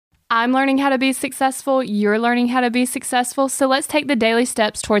I'm learning how to be successful. You're learning how to be successful. So let's take the daily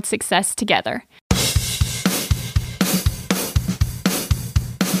steps towards success together.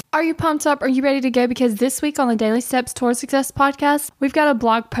 Are you pumped up? Are you ready to go? Because this week on the Daily Steps Towards Success podcast, we've got a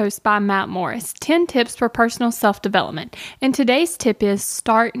blog post by Matt Morris, 10 tips for personal self-development. And today's tip is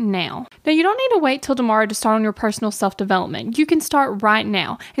start now. Now, you don't need to wait till tomorrow to start on your personal self-development. You can start right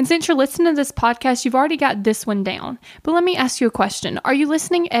now. And since you're listening to this podcast, you've already got this one down. But let me ask you a question. Are you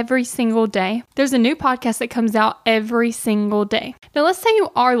listening every single day? There's a new podcast that comes out every single day. Now, let's say you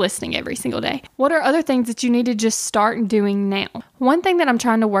are listening every single day. What are other things that you need to just start doing now? One thing that I'm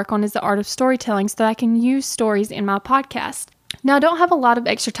trying to work on is the art of storytelling so that I can use stories in my podcast. Now, I don't have a lot of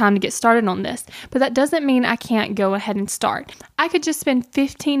extra time to get started on this, but that doesn't mean I can't go ahead and start. I could just spend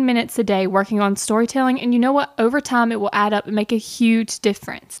 15 minutes a day working on storytelling, and you know what? Over time, it will add up and make a huge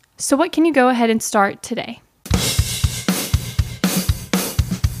difference. So what can you go ahead and start today?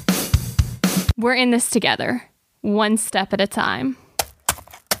 We're in this together, one step at a time.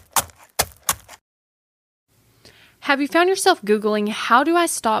 Have you found yourself Googling, how do I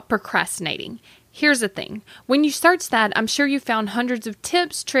stop procrastinating? Here's the thing. When you search that, I'm sure you found hundreds of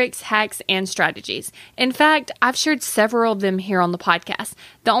tips, tricks, hacks, and strategies. In fact, I've shared several of them here on the podcast.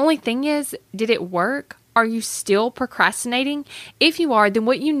 The only thing is, did it work? Are you still procrastinating? If you are, then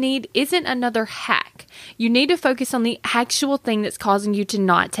what you need isn't another hack. You need to focus on the actual thing that's causing you to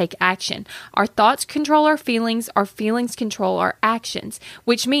not take action. Our thoughts control our feelings control our actions,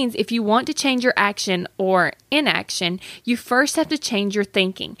 which means if you want to change your action or inaction, you first have to change your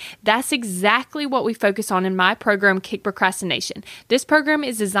thinking. That's exactly what we focus on in my program, Kick Procrastination. This program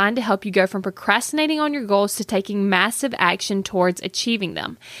is designed to help you go from procrastinating on your goals to taking massive action towards achieving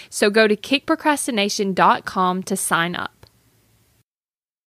them. So go to kickprocrastination.com to sign up.